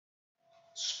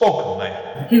Spoken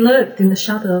Label. He lurked in the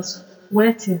shadows,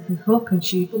 waiting and hoping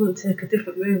she wouldn't take a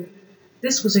different route.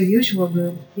 This was her usual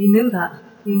room. He knew that.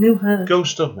 He knew her.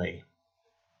 Ghost of Me,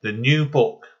 the new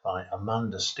book by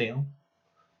Amanda Steele,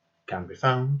 can be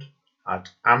found at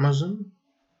Amazon,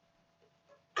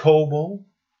 Kobo,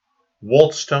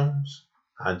 Waterstones,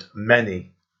 and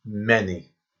many, many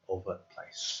other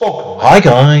places. Hi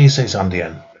guys, it's Andy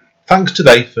N. Thanks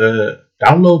today for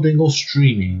downloading or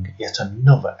streaming yet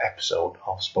another episode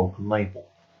of Spoken Label.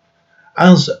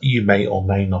 As you may or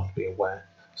may not be aware,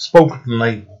 Spoken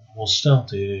Label was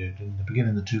started in the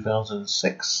beginning of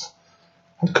 2006,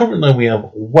 and currently we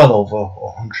have well over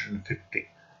 150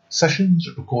 sessions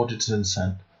recorded since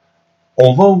then.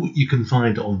 Although you can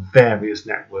find it on various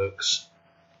networks,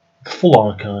 the full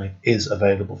archive is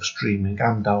available for streaming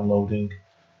and downloading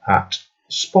at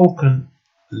Spoken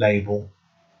Label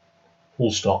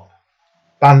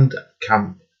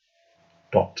bandcamp.com.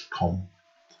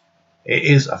 It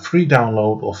is a free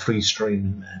download or free stream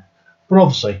in there. But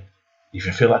obviously, if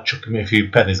you feel like chucking me a few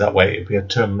pennies that way, it'd be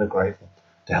eternally grateful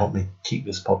to help me keep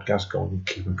this podcast going and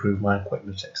keep improving my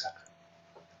equipment, etc.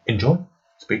 Enjoy.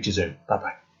 Speak to you soon. Bye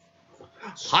bye.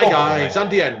 Hi guys,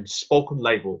 Andy N, Spoken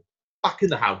Label, back in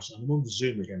the house. I'm on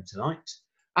Zoom again tonight,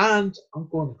 and I'm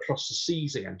going across the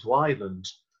seas again to Ireland.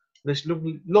 This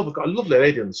I've got a lovely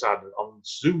lady on the side on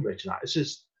Zoom with me tonight. This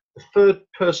is the third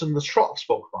person that's trot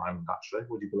spoke of Ireland, actually,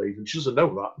 would you believe? And she doesn't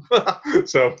know that.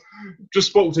 So, just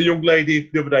spoke to a young lady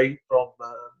the other day from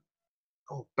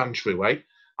Bantry way,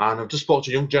 and I've just spoke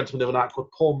to a young gentleman the other night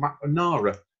called Paul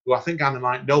McNamara, who I think Anna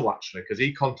might know actually, because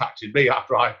he contacted me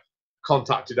after I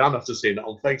contacted Anna after seeing it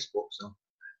on Facebook. So,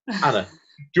 Anna,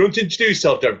 do you want to introduce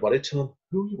yourself to everybody? Tell them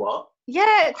who you are.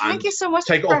 Yeah, thank you so much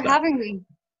for having me.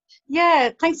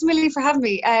 Yeah, thanks a million for having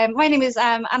me. My name is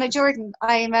Anna Jordan.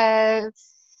 I'm a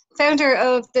founder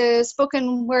of the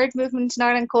spoken word movement in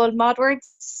Ireland called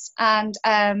ModWords, and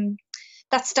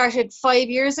that started 5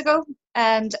 years ago.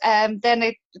 And then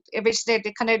it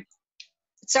originated, it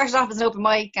started off as an open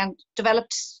mic and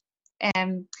developed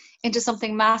into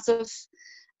something massive,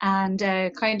 and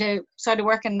kind of started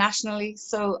working nationally.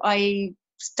 So I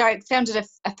founded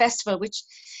a festival which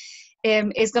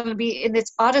is going to be in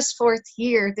its oddest 4th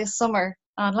year this summer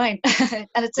online. And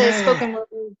it's a spoken word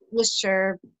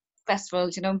literature festival,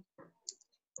 you know.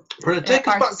 Take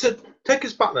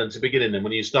us back then to the beginning, then,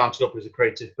 when you started up as a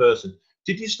creative person.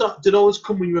 Did it always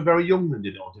come when you were very young, then,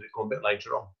 did it, or did it come a bit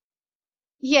later on?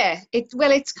 Yeah,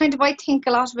 it's kind of, I think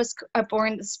a lot of us are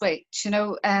born this way, you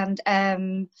know, and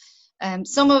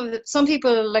some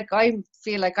people, like, I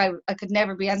feel like I could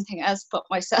never be anything else but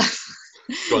myself.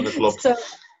 Join the club. So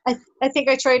I think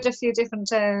I tried a few different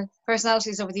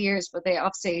personalities over the years, but they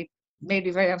obviously made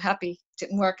me very unhappy.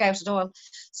 Didn't work out at all.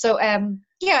 So I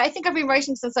think I've been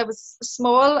writing since I was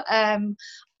small.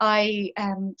 I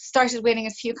started winning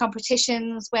a few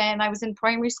competitions when I was in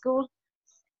primary school,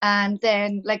 and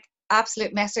then, like,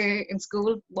 absolute messer in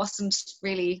school, wasn't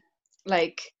really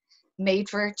like made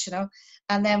for it, you know.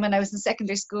 And then when I was in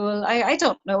secondary school, I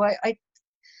don't know,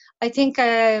 I think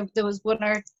there was 1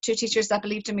 or 2 teachers that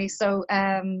believed in me, so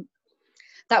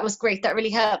that was great. That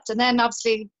really helped. And then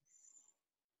obviously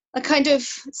I kind of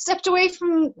stepped away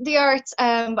from the arts,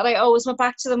 but I always went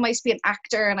back to them. I used to be an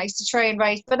actor, and I used to try and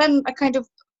write, but then I kind of,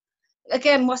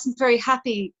 again, wasn't very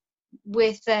happy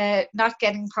with not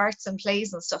getting parts in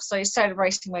plays and stuff, so I started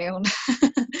writing my own.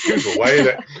 Beautiful way, isn't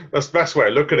it? That's the best way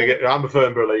of looking at it. I'm a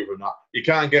firm believer in that. You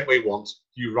can't get what you want,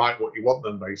 you write what you want,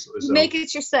 then, basically. So. Make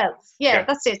it yourself. Yeah,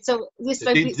 that's it. So this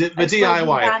the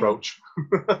DIY approach.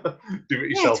 Do it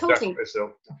yourself, totally. Definitely.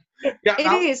 So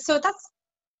it is. So that's.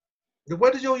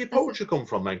 Where does all your poetry come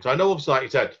from, then? Because I know, obviously, like you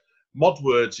said,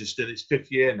 ModWords is in its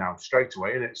 5th year now, straight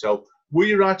away, isn't it? So were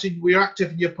you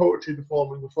active in your poetry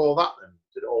performing before that, then?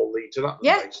 Did it all lead to that?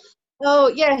 Yeah. Oh,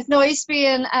 yeah. No, I used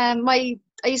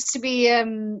to be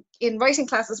in writing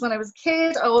classes when I was a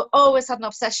kid. I always had an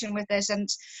obsession with it, and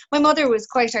my mother was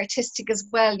quite artistic as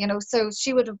well, you know, so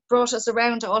she would have brought us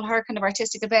around to all her kind of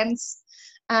artistic events,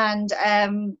 and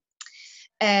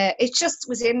it just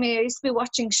was in me. I used to be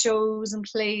watching shows and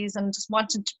plays and just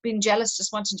being jealous,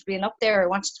 just wanting to be up there, or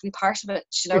wanting to be part of it,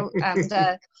 you know. And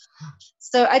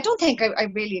so I don't think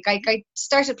I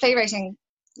started playwriting.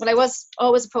 Well, I was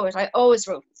always a poet. I always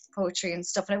wrote poetry and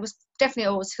stuff, and it was definitely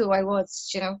always who I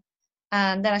was, you know.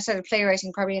 And then I started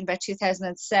playwriting probably in about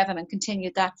 2007 and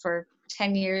continued that for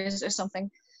 10 years or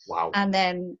something. Wow. And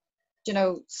then, you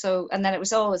know, and then it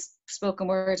was always spoken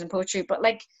word and poetry, but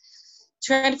like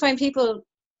trying to find people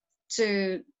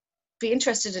to be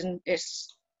interested in it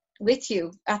with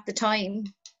you at the time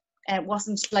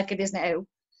wasn't like it is now.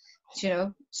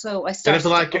 So I And started.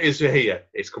 anything like it is here,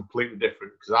 it's completely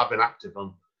different because I've been active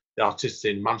on the Artists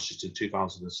in Manchester in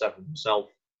 2007 myself.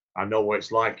 I know what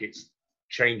it's like. It's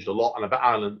changed a lot, and I bet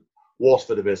Ireland,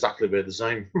 Waterford have exactly been the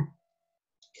same.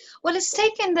 Well, it's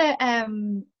taken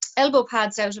the elbow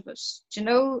pads out of it.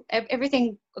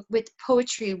 Everything with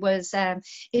poetry was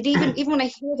it even when I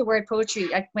hear the word poetry,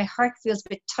 my heart feels a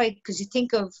bit tight because you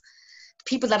think of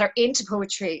people that are into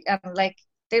poetry and like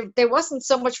there wasn't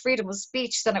so much freedom of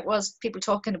speech than it was people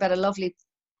talking about a lovely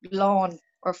lawn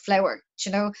or flower,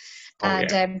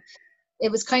 and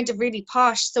it was kind of really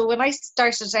posh. So when I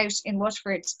started out in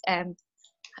Waterford,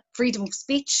 freedom of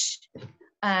speech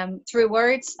through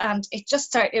words, and it just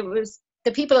started. It was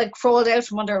the people like crawled out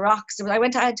from under rocks. I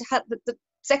had the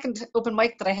second open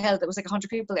mic that I held. There was like 100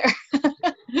 people there.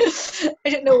 I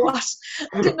didn't know what.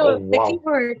 I didn't know. Oh, wow. Like,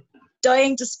 people were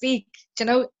dying to speak.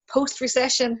 Post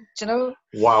recession.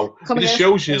 Wow, it just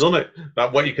shows you, doesn't it,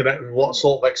 that what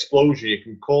sort of explosion you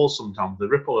can cause sometimes. The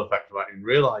ripple effect without even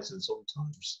realizing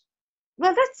sometimes.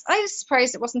 Well, I was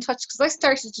surprised it wasn't touched because I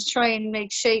started to try and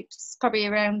make shapes probably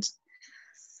around,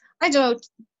 I don't know,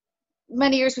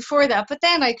 many years before that. But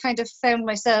then I kind of found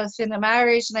myself in a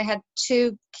marriage and I had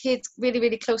 2 kids really,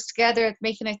 really close together,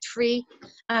 making it 3.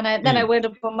 And then I went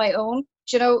up on my own,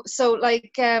 So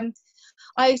like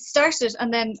I started,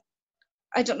 and then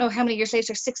I don't know how many years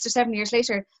later, 6 or 7 years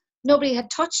later, nobody had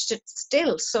touched it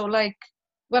still. So like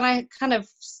when I kind of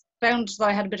found that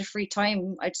I had a bit of free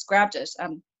time, I just grabbed it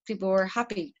and people were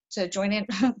happy to join in.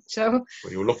 Well,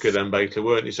 you were lucky then, Beta,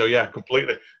 weren't you? So yeah,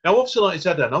 completely. Now, obviously, like I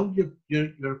said, I know you're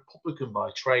a publican by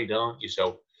trade, aren't you?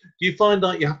 So do you find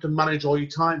that you have to manage all your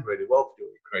time really well for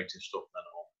doing your creative stuff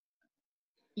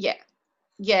then?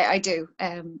 Yeah, I do.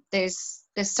 There's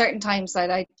certain times that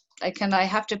I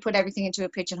have to put everything into a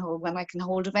pigeonhole when I can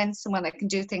hold events and when I can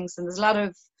do things, and there's a lot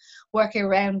of work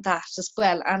around that as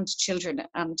well, and children,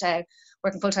 and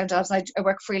working full-time jobs. I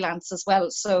work freelance as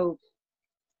well, so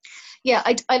yeah,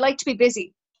 I like to be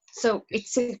busy, so it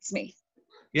suits me.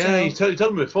 Yeah, you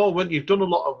told me before, when you've done a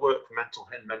lot of work for mental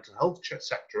health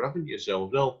sector, haven't you?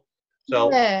 So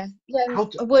yeah, tell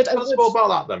us more about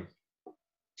that then.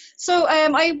 So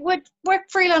I would work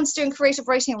freelance doing creative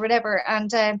writing or whatever,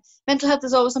 and mental health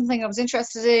is always something I was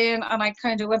interested in, and I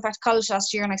kind of went back to college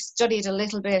last year and I studied a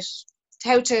little bit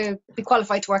how to be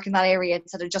qualified to work in that area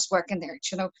instead of just working there,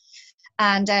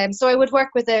 And so I would work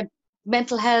with a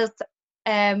mental health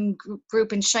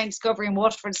group in Shine Discovery in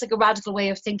Waterford. It's like a radical way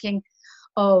of thinking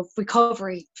of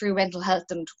recovery through mental health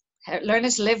and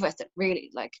learning to live with it,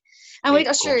 really. And we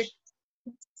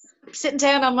sitting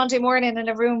down on Monday morning in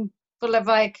a room full of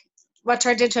like what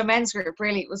turned into a men's group.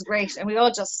 Really, it was great, and we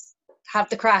all just have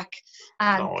the crack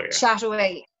and chat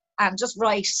away and just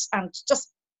write and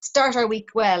just start our week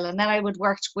well. And then I would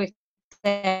work with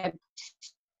the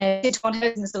Tintone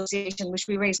Housing Association, which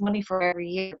we raise money for every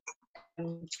year.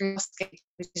 Through Busgate,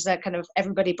 which is a kind of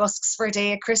everybody busks for a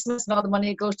day at Christmas, and all the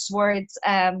money goes towards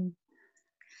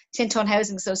Tintone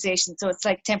Housing Association. So it's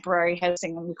like temporary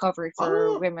housing and recovery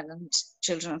for women and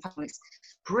children and families.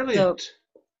 Brilliant.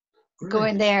 So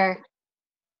going there,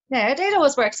 yeah, it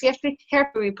always works. You have to be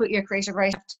careful when you put your creative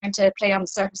writing to play on the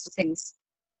surface of things.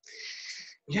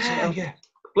 Yeah,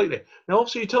 completely. Now,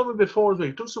 obviously, you told me before that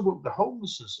you've done some work with the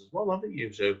homelessness as well, haven't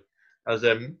you? So, as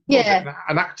an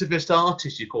activist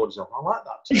artist, you call yourself. I like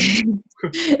that too.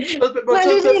 Tell us a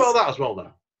bit about that as well,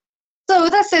 then. So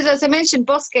that's it. As I mentioned,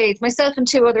 Busgate, myself and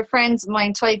 2 other friends of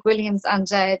mine, Tyke Williams and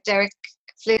Derek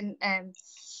Flynn,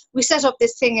 we set up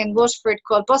this thing in Waterford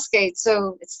called Busgate.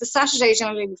 So it's the Saturday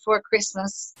generally before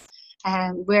Christmas,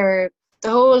 where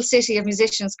the whole city of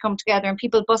musicians come together, and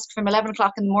people busk from 11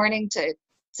 o'clock in the morning to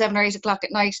 7 or 8 o'clock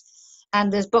at night,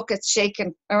 and there's buckets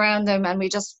shaking around them, and we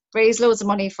just raise loads of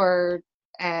money for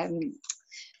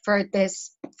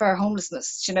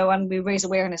homelessness, and we raise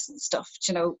awareness and stuff,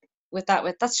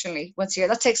 that's generally once a year.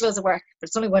 That takes loads of work, but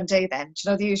it's only one day then,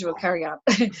 the usual carry on.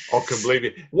 I can believe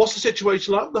it. What's the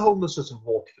situation like with the homelessness in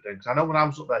Waterford? Because I know when I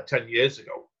was up there 10 years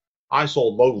ago, I saw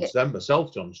loads then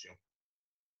myself, John.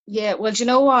 Yeah, well, do you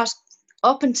know what?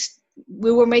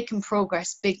 We were making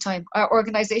progress big time. Our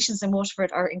organisations in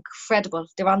Waterford are incredible.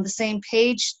 They're on the same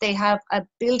page. They have a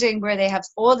building where they have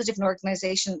all the different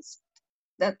organisations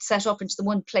that set up into the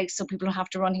one place, so people don't have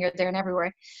to run here, there and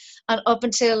everywhere. And up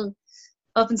and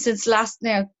since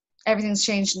now, everything's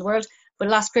changed in the world, but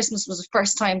last Christmas was the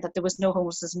first time that there was no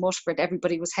homelessness in Waterford.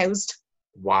 Everybody was housed.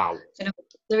 Wow.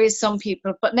 There is some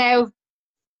people, but now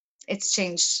it's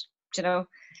changed.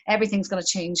 Everything's going to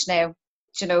change now.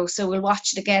 So we'll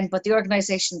watch it again. But the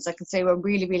organisations, I can say, we're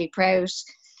really, really proud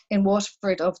in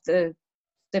Waterford of the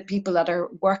people that are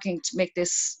working to make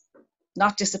this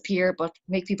not disappear, but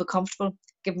make people comfortable,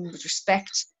 give them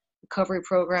respect, recovery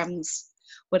programs,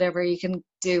 whatever you can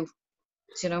do.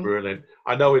 You know. Brilliant.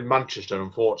 I know in Manchester,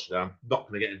 unfortunately, I'm not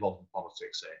going to get involved in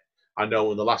politics here. I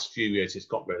know in the last few years it's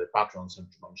got really bad on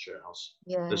Central Manchester House.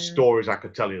 Yeah. The stories I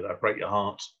could tell you that break your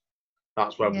heart.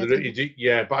 That's where, but as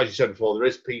you said before, there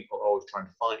is people always trying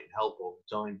to fight and help all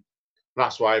the time.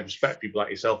 That's why I respect people like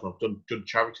yourself, and I've done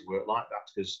charity work like that,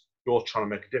 because you're trying to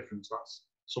make a difference. That's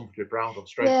something to be proud of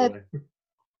straight away.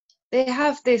 They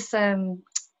have this.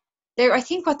 I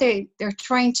think what they're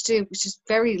trying to do, which is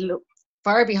very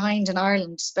far behind in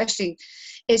Ireland, especially,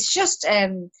 it's just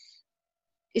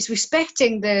it's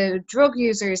respecting the drug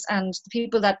users and the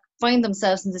people that find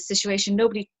themselves in this situation.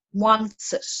 Nobody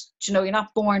wants it. You know, you're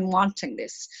not born wanting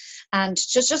this, and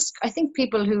just I think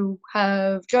people who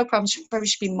have drug problems probably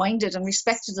should be minded and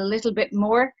respected a little bit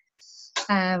more.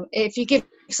 If you give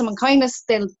someone kindness,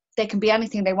 they can be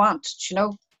anything they want. You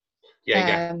know.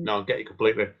 Yeah. No, I get you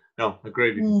completely. No, I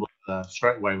agree with you completely,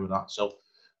 straight away with that. So,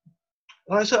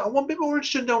 like I said, I want a bit more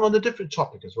interested down on a different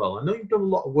topic as well. I know you've done a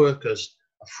lot of work as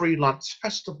a freelance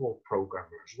festival programmer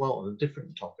as well on a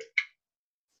different topic.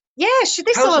 Yeah,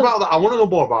 tell us about that. I want to know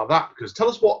more about that, because tell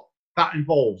us what that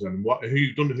involves and who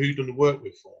you've done the work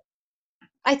with for.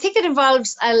 I think it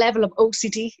involves a level of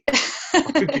OCD. I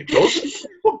think it does.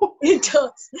 It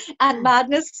does, and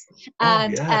madness,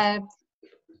 and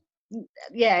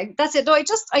yeah, that's it. No,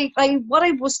 what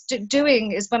I was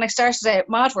doing is when I started out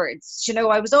ModWords, you know,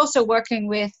 I was also working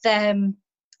with.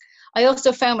 I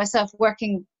also found myself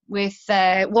working with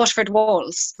Waterford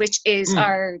Walls, which is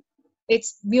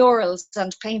it's murals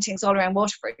and paintings all around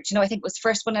Waterford. You know, I think it was the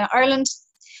first one in Ireland,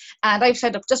 and I've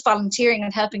ended up just volunteering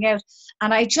and helping out,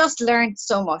 and I just learned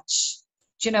so much.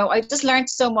 You know, I just learned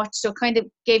so much, so it kind of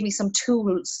gave me some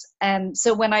tools. And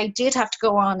so when I did have to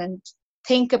go on and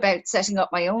think about setting up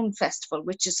my own festival,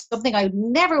 which is something I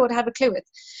never would have a clue with,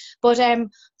 but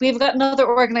we've got another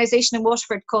organisation in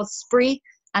Waterford called Spree,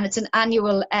 and it's an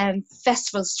annual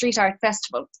festival, street art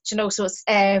festival. You know, so it's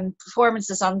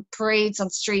performances on parades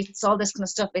on streets, all this kind of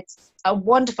stuff. It's a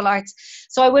wonderful art.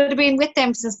 So I would have been with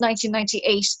them since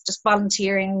 1998, just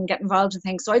volunteering, getting involved in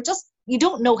things. So you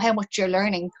don't know how much you're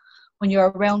learning when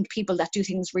you're around people that do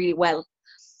things really well.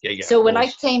 Yeah. So when I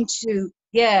came to,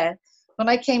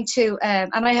 and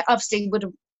I obviously would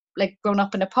have like grown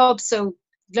up in a pub, so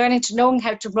knowing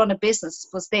how to run a business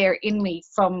was there in me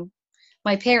from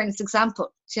my parents'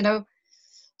 example, you know.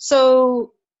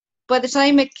 So by the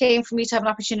time it came for me to have an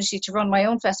opportunity to run my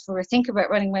own festival or think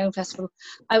about running my own festival,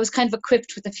 I was kind of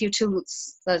equipped with a few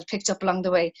tools that I picked up along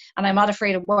the way, and I'm not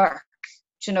afraid of work,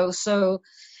 you know. So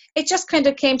it just kind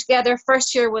of came together.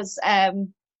 First year was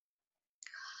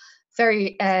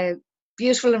very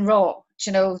beautiful and raw,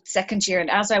 you know. Second year, and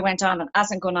as I went on and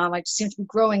as I'm going on, I just seemed to be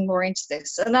growing more into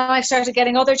this. And then I started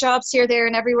getting other jobs here, there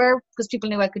and everywhere, because people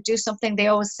knew I could do something. They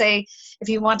always say, if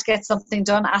you want to get something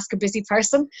done, ask a busy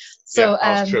person. So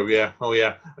that's true. Yeah. Oh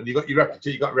yeah. And you got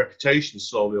a reputation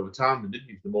slowly over time, didn't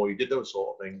you? The more you did those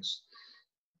sort of things.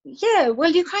 Yeah.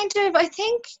 Well, you kind of, I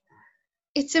think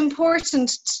it's important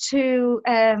to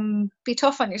be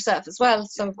tough on yourself as well.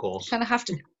 So of course, you kind of have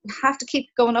to keep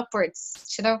going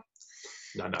upwards, you know.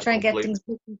 Try and get things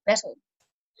better.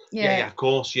 Yeah, of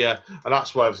course, yeah. And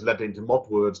that's why it's led into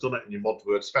ModWords, done it in your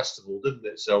ModWords festival, didn't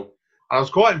it? So I was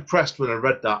quite impressed when I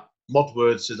read that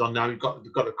ModWords is on now. You've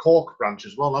got a Cork branch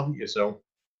as well, haven't you? So.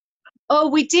 Oh,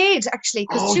 we did actually,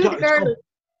 because two of the girls.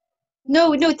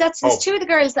 No, there's two of the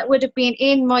girls that would have been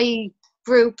in my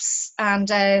groups and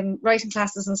writing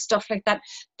classes and stuff like that.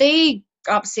 They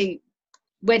obviously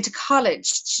went to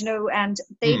college, you know, and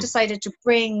they decided to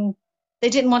they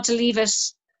didn't want to leave it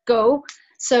go.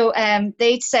 So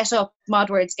they'd set up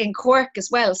ModWords in Cork as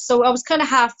well. So I was kind of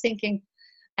half thinking,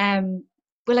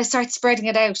 will I start spreading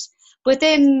it out? But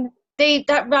then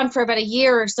that ran for about a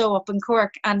year or so up in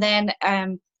Cork. And then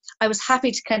I was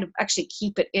happy to kind of actually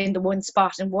keep it in the one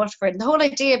spot in Waterford. And the whole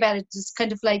idea about it is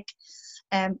kind of like,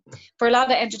 for a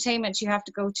lot of entertainment, you have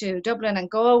to go to Dublin and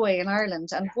Galway in Ireland,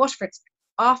 and Waterford's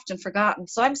often forgotten.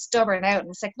 So I'm stubborn out and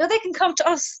it's like, no, they can come to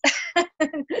us.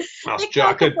 That's true.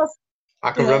 I can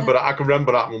remember that. I can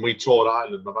remember that when we toured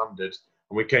Ireland, my band did,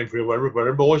 and we came through. I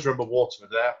always remember Waterford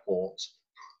Airport.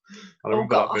 I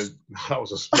remember that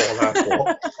was a small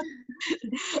airport.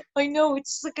 I know,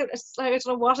 it's like I don't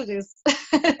know what it is.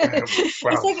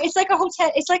 It's like a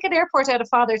hotel. It's like an airport out of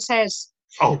Father Ted.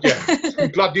 Oh yeah,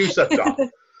 I'm glad you said that.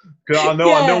 Because I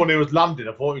know when he was landing,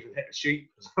 I thought he could hit a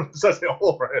sheep. Says it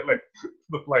all really.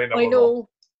 The plane. I know.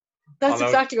 That's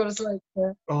exactly what it's like.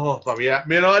 Yeah. Oh, yeah. I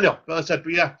mean, I know. But I said,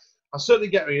 but yeah, I certainly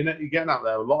get you. You're getting out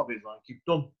there. A lot of it, like you've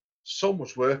done so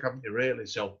much work, haven't you? Really.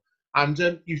 So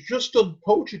And you've just done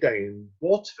Poetry Day in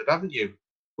Waterford, haven't you?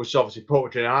 Which is obviously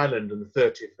Poetry Island on the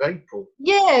 30th of April.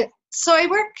 Yeah, so I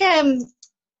work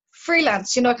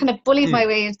freelance, I kind of bullied my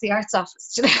way into the arts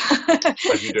office,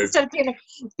 As you do. Instead of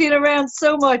being around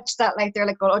so much that like they're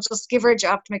like, well, I'll just give her a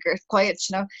job to make her quiet.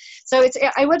 So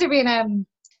I would have been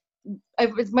I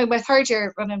was my third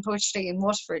year running Poetry in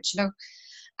Waterford,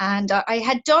 and I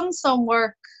had done some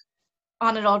work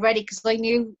on it already because I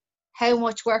knew how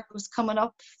much work was coming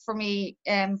up for me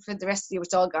for the rest of the year.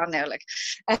 It's all gone now, like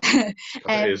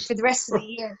for the rest of the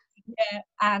year. Yeah,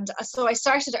 and so I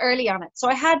started early on it. So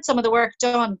I had some of the work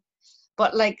done,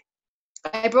 but like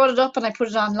I brought it up and I put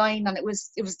it online, and it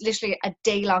was literally a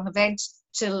day-long event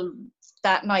till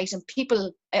that night, and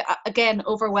people again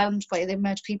overwhelmed by the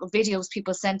amount of videos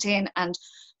people sent in, and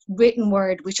written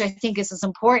word, which I think is as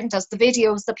important as the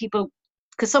videos that people,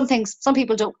 because some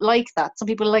people don't like that. Some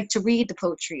people like to read the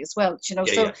poetry as well, Yeah,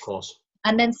 so yeah, of course.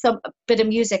 And then a bit of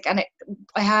music, and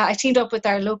I teamed up with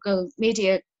our local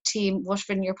media team,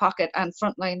 Waterford in Your Pocket and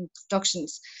Frontline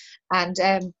Productions, and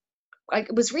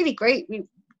it was really great. We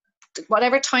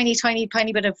whatever tiny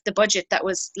bit of the budget that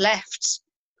was left,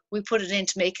 we put it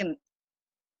into making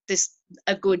this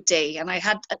a good day. And I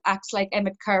had acts like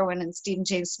Emmett Kerwin and Stephen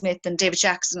James Smith and David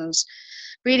Jackson, and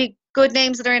really good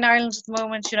names that are in Ireland at the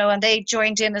moment, and they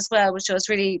joined in as well, which I was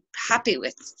really happy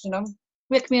with,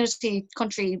 real community,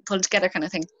 country pulled together kind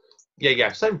of thing.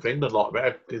 Yeah, same thing. A lot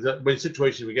of it. When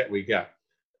situations we get,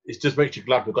 it just makes you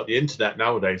glad we've got the internet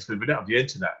nowadays, because we don't have the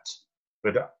internet.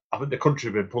 But I think the country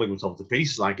have been pulling themselves to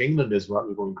pieces, like England is, right?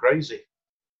 We're going crazy.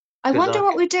 I wonder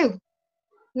what we do.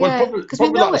 Well,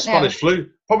 probably like the Spanish flu.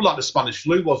 Probably like the Spanish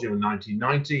flu was in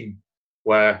 1919,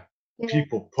 where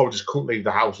people probably just couldn't leave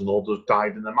the house and all just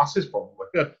died in the masses. Probably,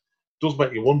 it does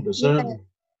make you wonder, certainly.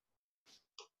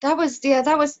 That was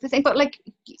the thing. But like,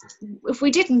 if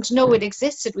we didn't know it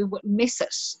existed, we wouldn't miss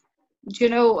it.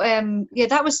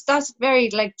 That's very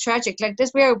like tragic. Like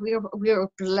this, we are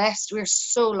blessed. We're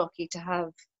so lucky to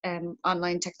have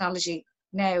online technology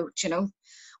now.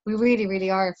 We really,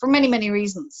 really are, for many, many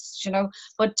reasons,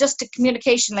 but just the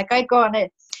communication, like I go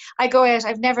out,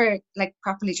 I've never like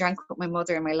properly drank with my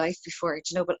mother in my life before,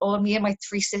 but all me and my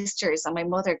three sisters and my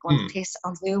mother go on piss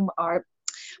on Zoom or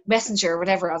Messenger or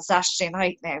whatever on Saturday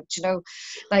night now,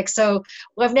 like, so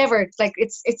I've never, like,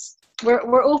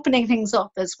 we're opening things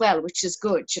up as well, which is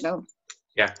good,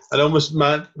 Yeah, and almost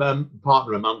my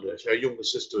partner Amanda, her younger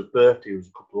sister's birthday was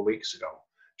a couple of weeks ago,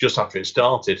 just after it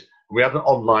started. We had an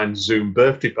online Zoom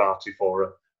birthday party for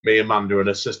her, me, Amanda, and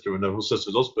her sister, and her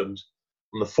sister's husband.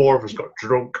 And the four of us got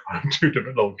drunk on two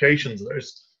different locations.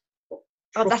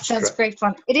 That sounds great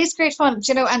fun. It is great fun,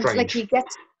 and like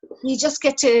you just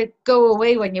get to go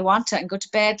away when you want to and go to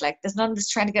bed. Like there's none of this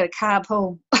trying to get a cab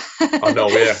home. I know,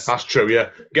 yeah, that's true. Yeah,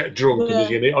 get drunk and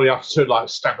you only have to like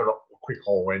stagger up a quick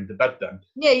hallway into bed then.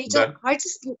 Yeah, I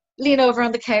just lean over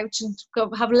on the couch and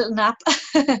go have a little nap.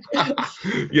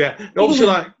 Yeah, obviously,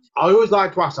 like I always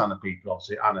like to ask Anna people.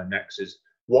 Obviously, Anna next is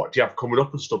what do you have coming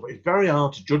up and stuff. But it's very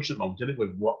hard to judge at the moment, isn't it,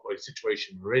 with what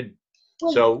situation we're in.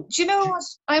 Well, so, do you know what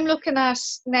I'm looking at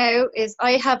now is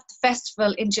I have the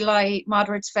festival in July,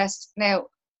 Moderates Fest. Now,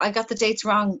 I got the dates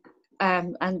wrong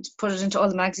and put it into all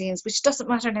the magazines, which doesn't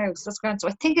matter now because that's grand. So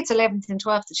I think it's 11th and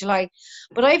 12th of July.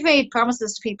 But I've made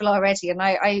promises to people already, and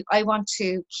I want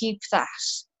to keep that,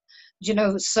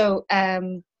 So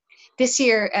this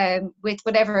year, with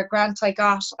whatever grant I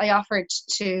got, I offered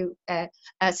to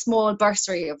a small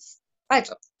bursary of, I don't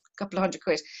know, couple of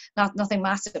 £100, nothing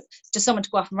massive, just someone to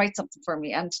go off and write something for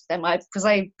me, and then because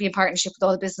I'd be in partnership with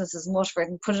all the businesses in Waterford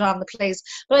and put it on the plays.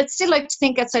 But I'd still like to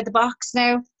think outside the box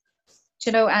now,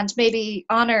 and maybe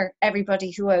honour everybody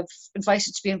who I've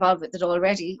invited to be involved with it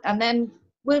already, and then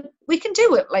we can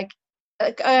do it. Like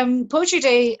Poetry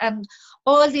Day and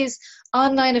all these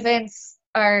online events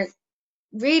are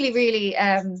really, really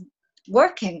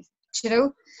working,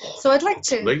 so I'd like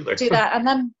to do that. And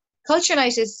then Culture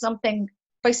Night is something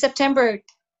by September,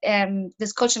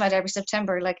 there's Culture Night every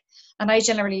September, and I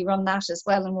generally run that as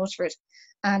well in Waterford.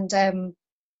 And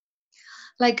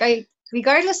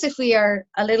regardless if we are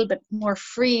a little bit more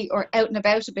free or out and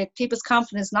about a bit, people's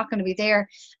confidence is not going to be there,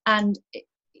 and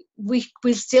we'll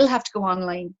still have to go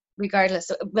online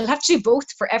regardless. We'll have to do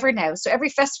both forever now. So every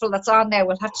festival that's on now,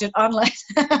 we'll have to do it online.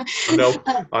 I know.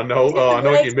 I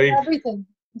know what you mean. Everything,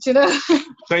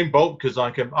 Same boat, because I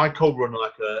co-run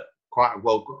quite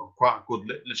a good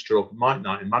literature open mic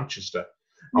night in Manchester,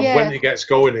 and when it gets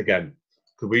going again,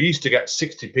 because we used to get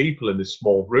 60 people in this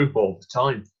small room all the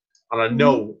time, and I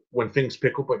know when things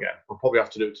pick up again, we'll probably have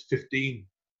to do it to 15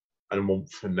 in a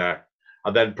month from there,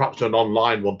 and then perhaps an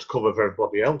online one to cover for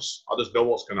everybody else. I just know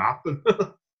what's going to happen.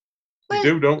 You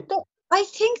do, don't? I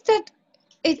think that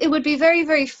it would be very,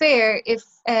 very fair if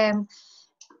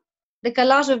like a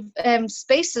lot of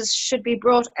spaces should be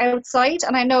brought outside.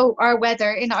 And I know our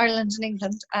weather in Ireland and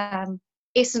England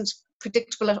isn't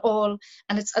predictable at all,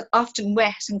 and it's often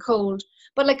wet and cold.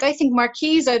 But like I think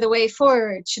marquees are the way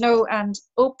forward, and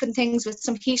open things with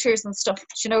some heaters and stuff,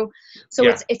 So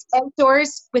it's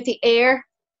outdoors with the air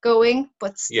going,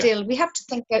 but still we have to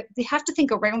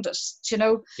think around it,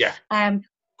 Yeah.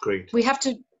 Agreed. We have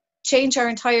to change our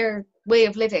entire way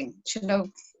of living,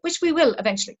 which we will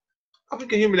eventually. I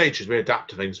think in human nature, we adapt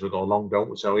to things as we go along, don't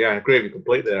we? So, yeah, I agree with you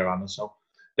completely there, Anna. So,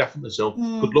 definitely so.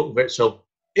 Good luck with it. So,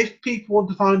 if people want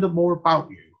to find out more about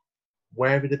you,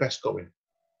 where are they best going?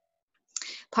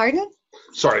 Pardon?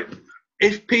 Sorry.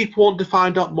 If people want to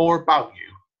find out more about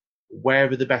you, where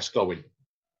are they best going?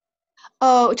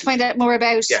 Oh, to find out more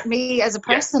about me as a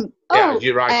person? Yeah,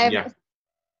 your writing,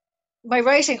 My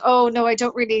writing? Oh, no, I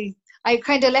don't really. I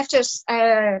kind of left it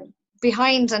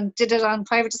behind and did it on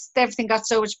private. Just everything got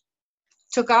so much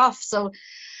took off. So,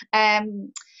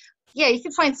 you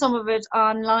can find some of it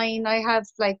online. I have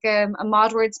like a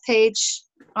ModWords page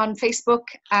on Facebook,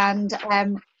 and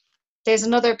there's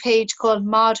another page called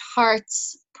Mod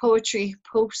Hearts Poetry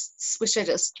Posts, which I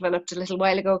just developed a little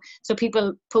while ago. So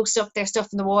people post up their stuff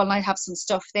on the wall, and I have some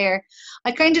stuff there.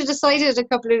 I kind of decided a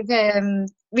couple of in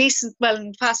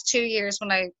the past 2 years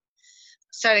when I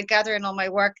started gathering all my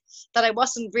work, that I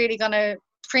wasn't really going to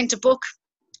print a book,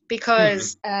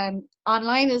 because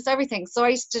online is everything. So I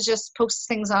used to just post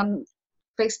things on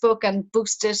Facebook and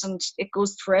boost it, and it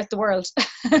goes throughout the world.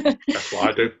 That's what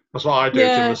I do. That's what I do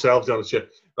to myself, to be honest with you.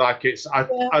 Like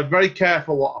I'm very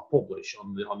careful what I publish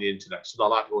on the internet. So I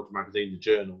like to go to magazines and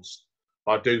journals.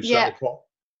 I do certainly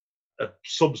put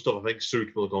some stuff I think is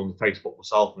suitable to go on Facebook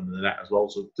myself and the net as well.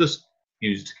 So just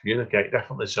use it to communicate,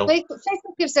 definitely. So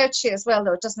Facebook gives out to you as well,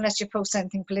 though. It doesn't let you post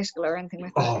anything political or anything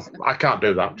like that. Oh, I can't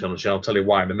do that, John. I'll tell you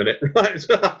why in a minute. That's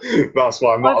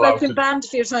why I'm not allowed. I've been banned a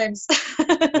few times.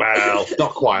 Well,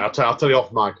 not quite. I'll tell you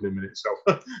off mic in a minute.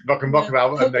 So I can knock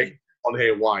about on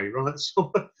here why, right?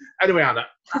 So anyway, Anna,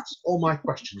 that's all my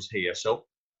questions here. So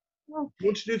you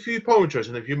want to do a few poetries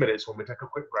in a few minutes when we take a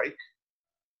quick break?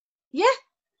 Yeah.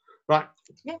 Right.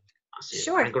 Yeah.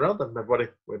 Sure. Hang around then, everybody.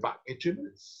 We're back in 2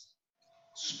 minutes.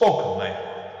 Spoken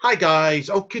Label. Hi guys,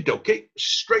 okie dokie,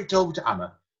 straight over to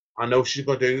Anna. I know she's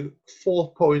going to do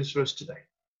 4 poems for us today.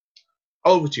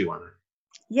 Over to you, Anna.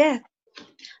 Yeah,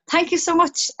 thank you so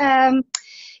much. I'm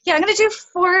going to do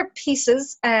 4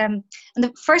 pieces. And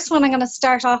the first one I'm going to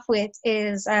start off with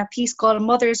is a piece called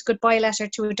Mother's Goodbye Letter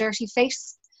to a Dirty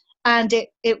Face. And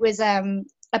it was a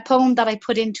poem that I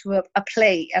put into a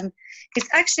play. And it's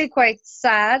actually quite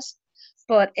sad,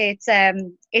 but it's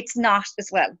not as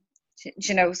well.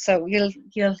 So you'll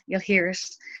hear it.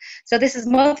 So this is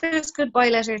Mother's Goodbye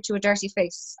Letter to a Dirty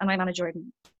Face, and I'm Anna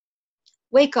Jordan.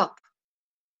 Wake up.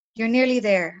 You're nearly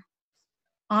there.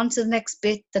 On to the next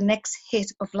bit, the next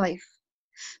hit of life.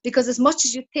 Because as much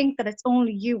as you think that it's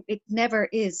only you, it never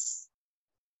is.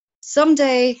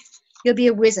 Someday you'll be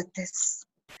a whiz at this.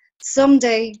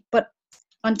 Someday, but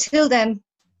until then,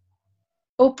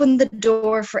 open the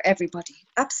door for everybody.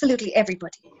 Absolutely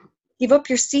everybody. Give up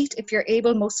your seat if you're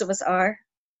able, most of us are.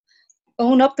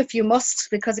 Own up if you must,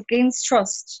 because it gains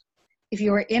trust. If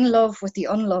you are in love with the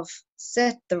unloved,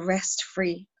 set the rest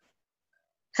free.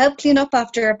 Help clean up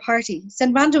after a party.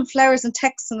 Send random flowers and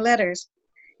texts and letters.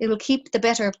 It will keep the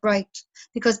better bright.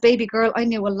 Because, baby girl, I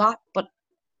knew a lot, but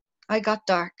I got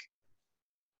dark.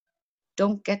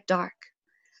 Don't get dark.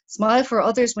 Smile for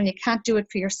others when you can't do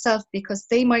it for yourself, because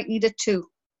they might need it too.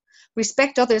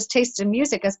 Respect others' taste in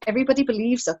music, as everybody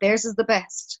believes that theirs is the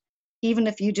best, even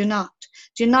if you do not.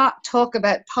 Do not talk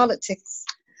about politics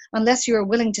unless you are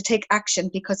willing to take action,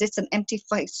 because it's an empty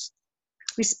fight.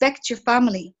 Respect your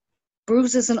family,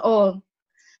 bruises and all.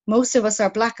 Most of us are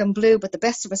black and blue, but the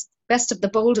best of the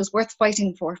bold is worth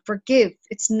fighting for. Forgive.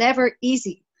 It's never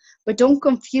easy, but don't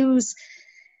confuse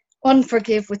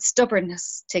unforgive with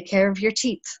stubbornness. Take care of your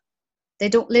teeth. They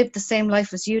don't live the same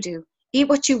life as you do. Eat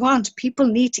what you want. People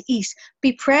need to eat.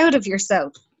 Be proud of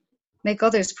yourself. Make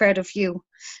others proud of you.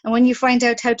 And when you find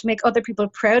out how to make other people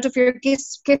proud of your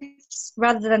gifts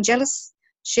rather than jealous,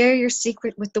 share your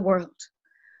secret with the world.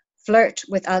 Flirt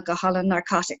with alcohol and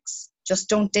narcotics. Just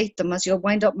don't date them, as you'll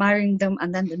wind up marrying them,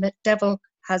 and then the devil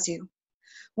has you.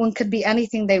 One can be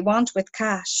anything they want with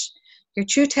cash. Your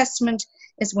true testament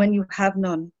is when you have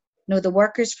none. Know the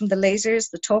workers from the lasers,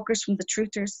 the talkers from the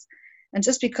truthers. And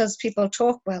just because people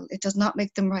talk well, it does not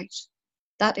make them right.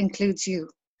 That includes you.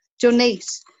 Donate.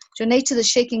 Donate to the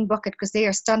Shaking Bucket, because they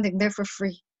are standing there for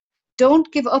free.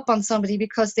 Don't give up on somebody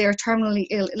because they are terminally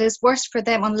ill. It is worse for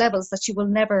them on levels that you will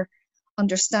never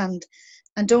understand.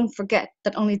 And don't forget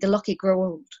that only the lucky grow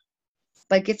old.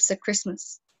 Buy gifts at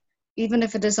Christmas. Even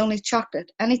if it is only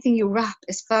chocolate, anything you wrap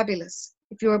is fabulous.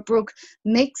 If you are broke,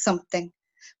 make something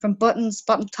from buttons,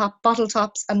 bottle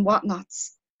tops, and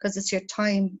whatnots, because it's your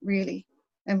time, really.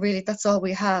 And really, that's all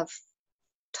we have.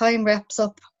 Time wraps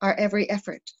up our every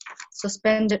effort. So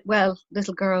spend it well,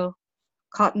 little girl,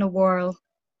 caught in a whirl.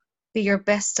 Be your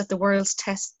best at the world's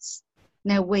tests.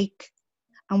 Now wake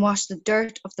and wash the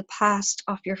dirt of the past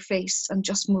off your face and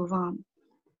just move on.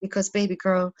 Because, baby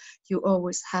girl, you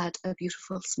always had a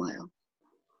beautiful smile.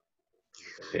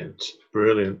 Brilliant.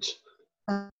 Brilliant.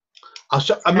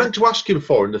 I meant to ask you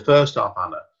before in the first half,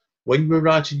 Anna, when you were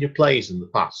writing your plays in the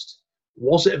past,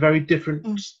 was it a very different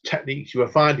techniques you were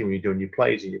finding when you're doing your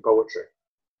plays and your poetry?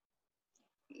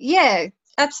 Yeah,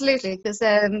 absolutely. Because,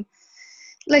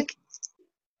 like,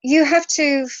 you have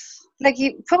to, like,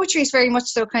 poetry is very much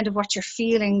so kind of what you're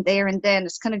feeling there and then.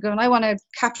 It's kind of going, I want to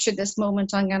capture this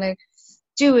moment. I'm going to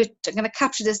do it. I'm going to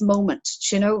capture this moment,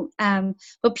 you know.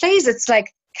 But plays, it's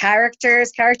like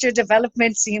characters, character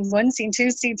development, scene 1, scene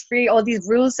 2, scene 3, all these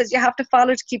rules that you have to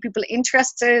follow to keep people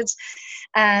interested.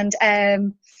 And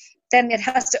then it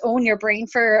has to own your brain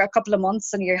for a couple of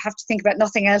months and you have to think about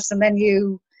nothing else. And then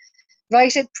you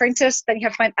write it, print it, then you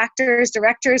have to find actors,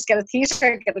 directors, get a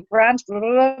theatre, get a grant, blah,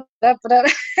 blah, blah, blah,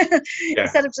 blah. Yeah.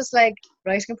 Instead of just like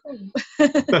writing a poem.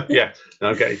 Yeah,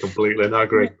 I get it completely. And I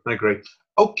agree.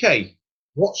 Okay,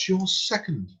 what's your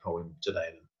second poem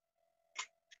today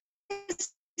then?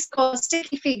 It's called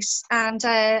Sticky Feet, and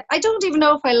I don't even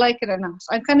know if I like it or not.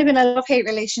 I'm kind of in a love-hate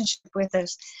relationship with it,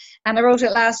 and I wrote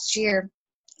it last year.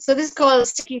 So this is called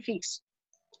Sticky Feet.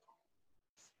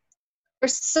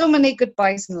 There's so many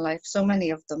goodbyes in life, so many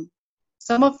of them.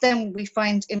 Some of them we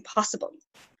find impossible.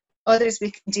 Others we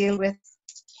can deal with.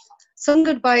 Some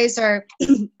goodbyes are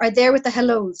there with the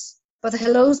hellos, but the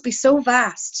hellos be so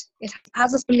vast, it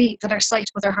has us believe that our sight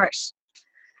was our heart.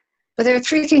 But there are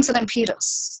 3 things that impede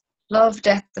us. Love,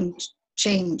 death, and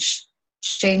change.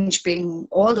 Change being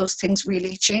all those things,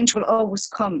 really. Change will always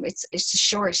come. It's a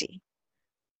surety.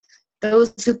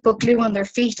 Those who put glue on their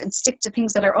feet and stick to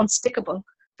things that are unstickable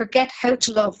forget how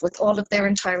to love with all of their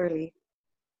entirely.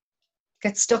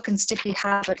 Get stuck in sticky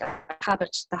habit,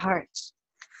 the heart.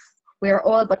 We are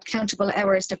all but countable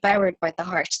hours devoured by the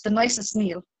heart, the nicest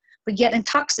meal, but yet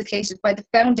intoxicated by the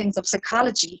foundings of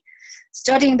psychology,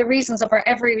 studying the reasons of our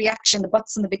every reaction, the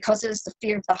buts and the becauses, the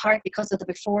fear of the heart because of the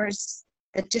befores,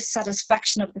 the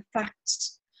dissatisfaction of the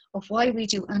facts of why we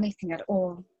do anything at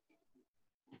all.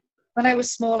 When I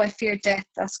was small, I feared death,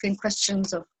 asking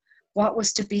questions of what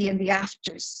was to be in the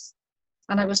afters.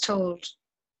 And I was told,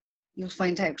 you'll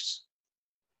find out.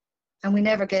 And we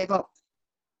never gave up.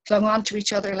 Clung on to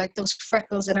each other like those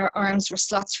freckles in our arms were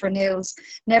slots for nails.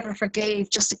 Never forgave,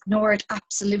 just ignored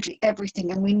absolutely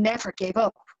everything. And we never gave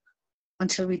up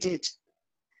until we did.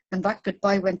 And that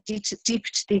goodbye went deep to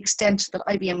the extent that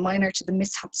I be a minor to the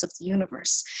mishaps of the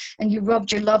universe. And you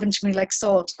rubbed your love into me like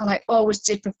salt, and I always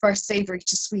did prefer savory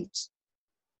to sweet.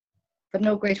 But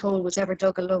no great hole was ever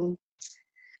dug alone.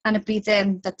 And it be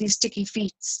then that these sticky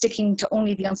feet, sticking to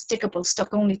only the unstickable,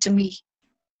 stuck only to me,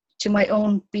 to my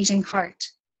own beating heart,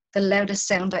 the loudest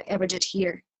sound I ever did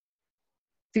hear.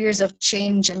 Fears of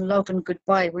change and love and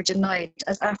goodbye were denied,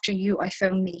 as after you I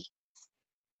found me.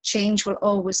 Change will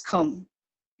always come.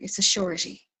 It's a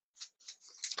surety.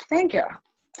 Thank you.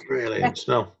 Brilliant.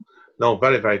 No,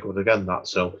 very, very good again, that.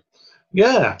 So,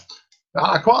 yeah.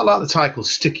 I quite like the title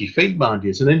Sticky Feet, mind you.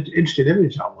 It's an interesting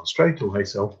image, that one, straight away.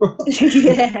 So.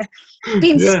 Yeah.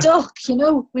 Being stuck, you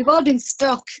know. We've all been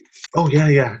stuck. Oh,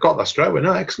 yeah. Got that straight away.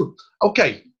 No, excellent.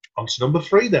 Okay, on to number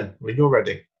 3 then, when you're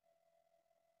ready.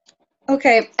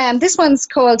 Okay, this one's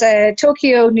called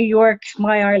Tokyo, New York,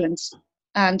 My Ireland.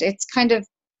 And it's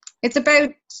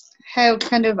about how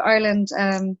kind of Ireland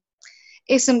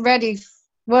wasn't ready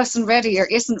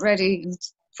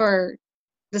for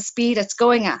the speed it's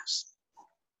going at.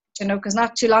 You know, because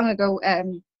not too long ago,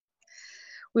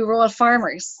 we were all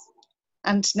farmers,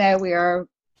 and now we are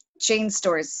chain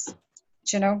stores.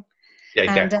 You know,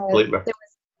 and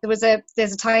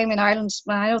there's a time in Ireland.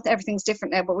 Well, I know everything's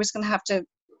different now, but we're just going to have to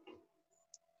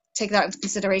take that into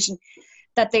consideration,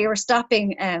 that they were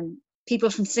stopping people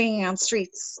from singing on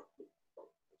streets.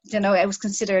 You know, it was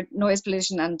considered noise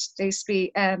pollution, and there used to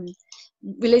be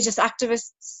religious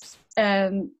activists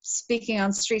speaking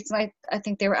on streets, and I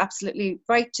think they were absolutely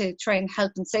right to try and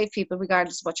help and save people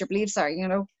regardless of what your beliefs are, you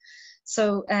know.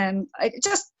 So it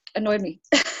just annoyed me.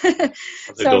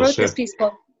 So I wrote this piece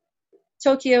called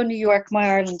Tokyo, New York,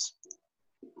 My Ireland.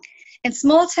 In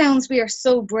small towns, we are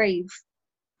so brave.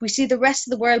 We see the rest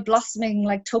of the world blossoming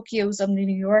like Tokyos and New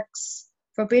Yorks,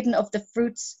 forbidden of the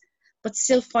fruits, but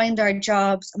still find our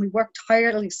jobs, and we work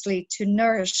tirelessly to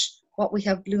nourish what we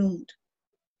have bloomed.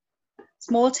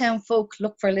 Small town folk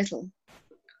look for little.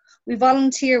 We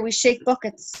volunteer, we shake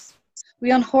buckets.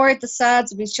 We unhoard the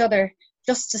sads of each other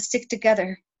just to stick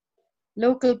together.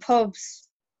 Local pubs,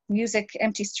 music,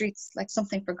 empty streets, like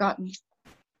something forgotten.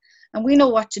 And we know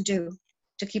what to do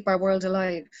to keep our world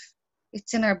alive.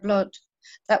 It's in our blood.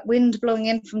 That wind blowing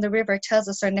in from the river tells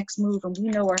us our next move, and we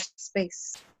know our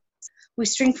space. We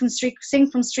sing from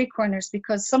street corners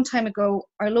because some time ago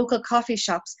our local coffee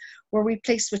shops were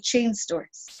replaced with chain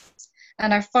stores,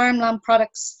 and our farmland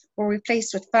products were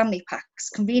replaced with family packs,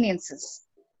 conveniences.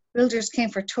 Builders came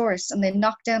for tourists and they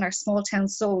knocked down our small town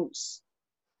souls.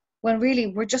 When really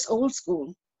we're just old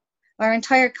school. Our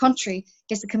entire country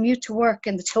is the commute to work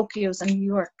in the Tokyos and New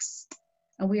Yorks,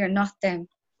 and we are not them.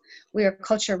 We are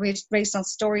culture raised on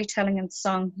storytelling and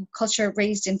song, culture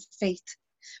raised in faith,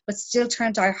 but still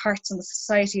turned our hearts on the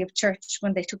society of church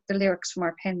when they took the lyrics from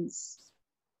our pens.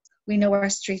 We know our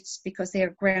streets because they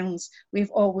are grounds we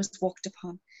have always walked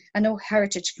upon, and no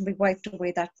heritage can be wiped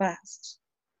away that fast.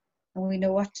 And we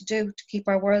know what to do to keep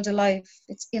our world alive.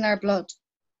 It's in our blood.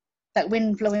 That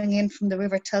wind blowing in from the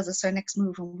river tells us our next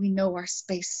move, and we know our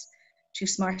space. Too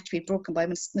smart to be broken by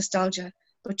nostalgia,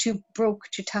 but too broke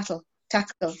to tackle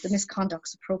the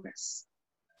misconducts of progress.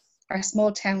 Our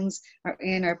small towns are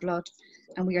in our blood,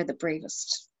 and we are the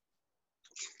bravest.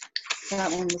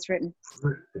 That one was written.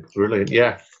 Brilliant,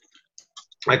 yeah.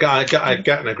 I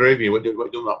get and agree with you with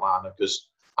doing that, man, because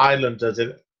Ireland, as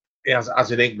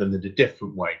in England, in a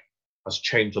different way, has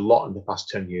changed a lot in the past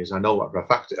 10 years. I know that for a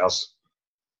fact it has.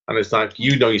 And it's like,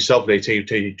 you know yourself, they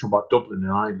talk about Dublin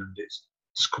and Ireland,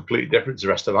 it's completely different to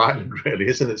the rest of Ireland, really,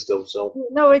 isn't it still? So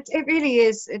no, it really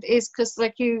is. It is, because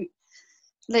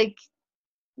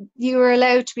you were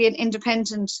allowed to be an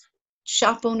independent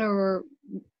shop owner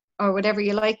or whatever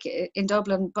you like in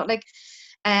Dublin. But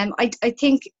I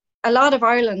think a lot of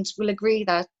Ireland will agree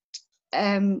that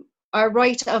our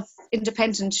right of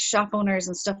independent shop owners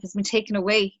and stuff has been taken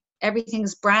away.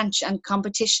 Everything's branch and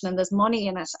competition, and there's money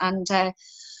in it. And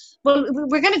well,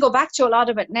 we're going to go back to a lot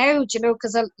of it now,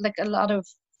 because a lot of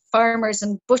farmers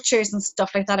and butchers and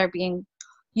stuff like that are being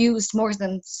used more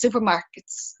than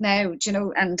supermarkets now,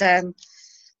 and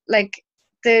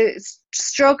the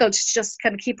struggle to just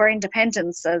kind of keep our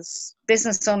independence as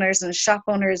business owners and shop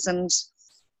owners and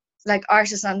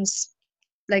artisans,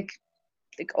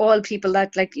 all people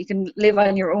that you can live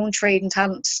on your own trade and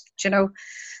talent, so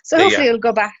hopefully it'll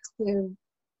go back to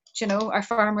our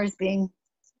farmers being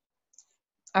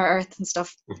our earth and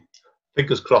stuff.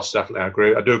 Fingers crossed,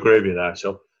 definitely. I do agree with you there.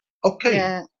 So okay,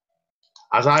 yeah.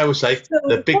 As I always say,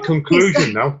 the big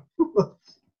conclusion now.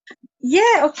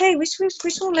 Yeah, okay, which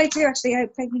one will I do actually?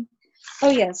 Oh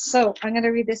yes, so I'm going to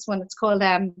read this one. It's called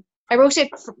I wrote it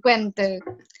when the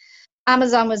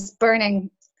Amazon was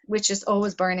burning, which is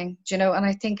always burning, and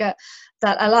I think that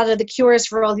a lot of the cures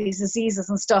for all these diseases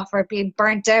and stuff are being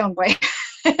burnt down by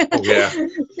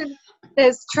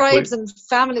there's tribes and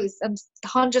families and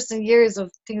hundreds of years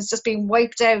of things just being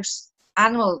wiped out,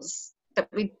 animals that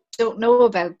we don't know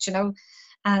about,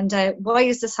 and why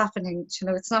is this happening?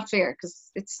 It's not fair,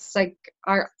 because it's like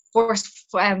our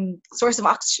source of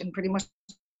oxygen pretty much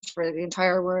for the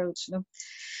entire world,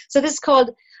 So this is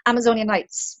called Amazonian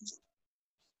Nights.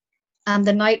 And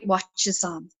the night watches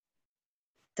on.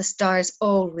 The stars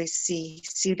always see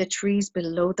the trees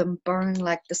below them burn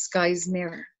like the sky's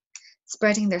mirror,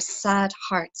 spreading their sad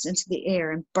hearts into the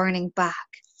air and burning back,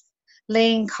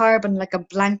 laying carbon like a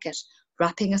blanket,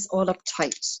 wrapping us all up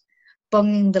tight,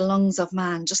 bunging the lungs of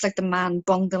man, just like the man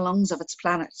bunged the lungs of its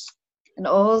planet. And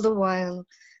all the while,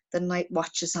 the night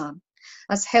watches on.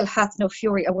 As hell hath no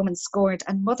fury a woman scorned,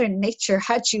 and Mother Nature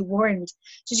had you warned.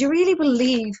 Did you really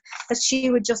believe that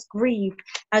she would just grieve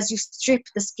as you strip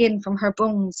the skin from her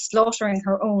bones, slaughtering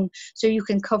her own so you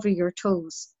can cover your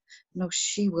toes? No,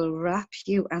 she will wrap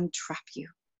you and trap you.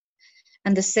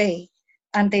 And they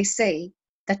say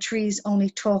that trees only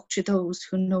talk to those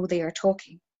who know they are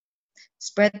talking.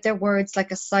 Spread their words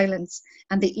like a silence,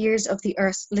 and the ears of the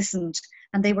earth listened,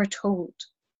 and they were told,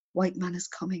 white man is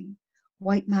coming.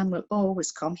 White man will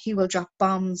always come. He will drop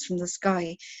bombs from the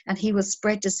sky, and he will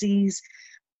spread disease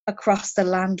across the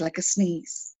land like a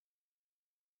sneeze.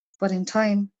 But in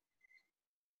time,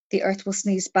 the earth will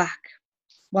sneeze back,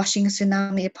 washing a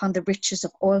tsunami upon the riches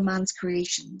of all man's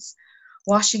creations,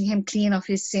 washing him clean of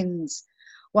his sins,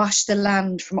 wash the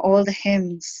land from all the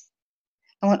hymns.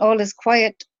 And when all is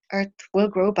quiet, earth will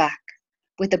grow back,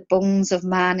 with the bones of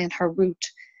man in her root,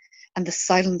 and the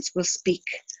silence will speak,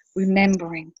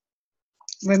 remembering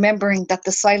that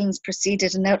the silence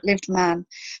preceded and outlived man,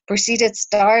 preceded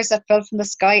stars that fell from the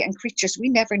sky and creatures we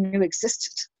never knew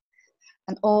existed.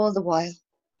 And all the while,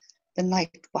 the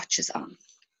night watches on.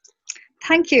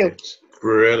 Thank you. It's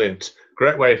brilliant.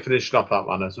 Great way of finishing off that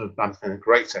one. It's been a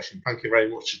great session. Thank you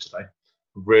very much for today.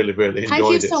 Really, really enjoyed it.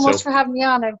 Thank you so much for having me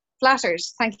on. I'm flattered.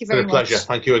 Thank you very much. It's a pleasure.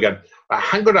 Thank you again.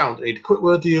 Hang around. I need a quick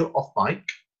word to you off mic.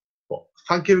 But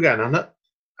thank you again, Anna.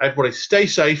 Everybody stay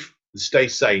safe and stay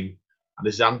sane. And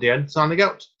this is Andy N signing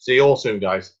out. See you all soon,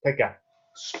 guys. Take care.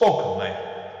 Spoken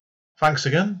Label. Thanks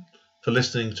again for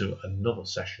listening to another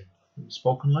session of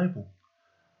Spoken Label.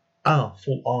 Our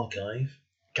full archive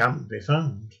can be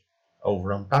found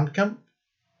over on Bandcamp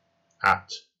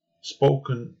at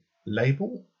Spoken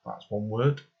Label. That's one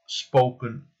word.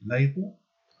 Spoken Label.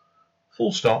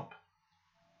 Full stop.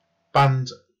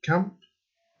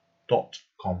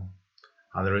 Bandcamp.com.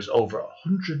 And there is over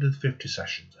 150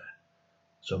 sessions there.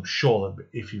 So I'm sure that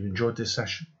if you've enjoyed this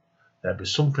session, there'll be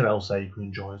something else there you can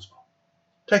enjoy as well.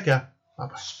 Take care. Bye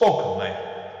bye. Spoken Label.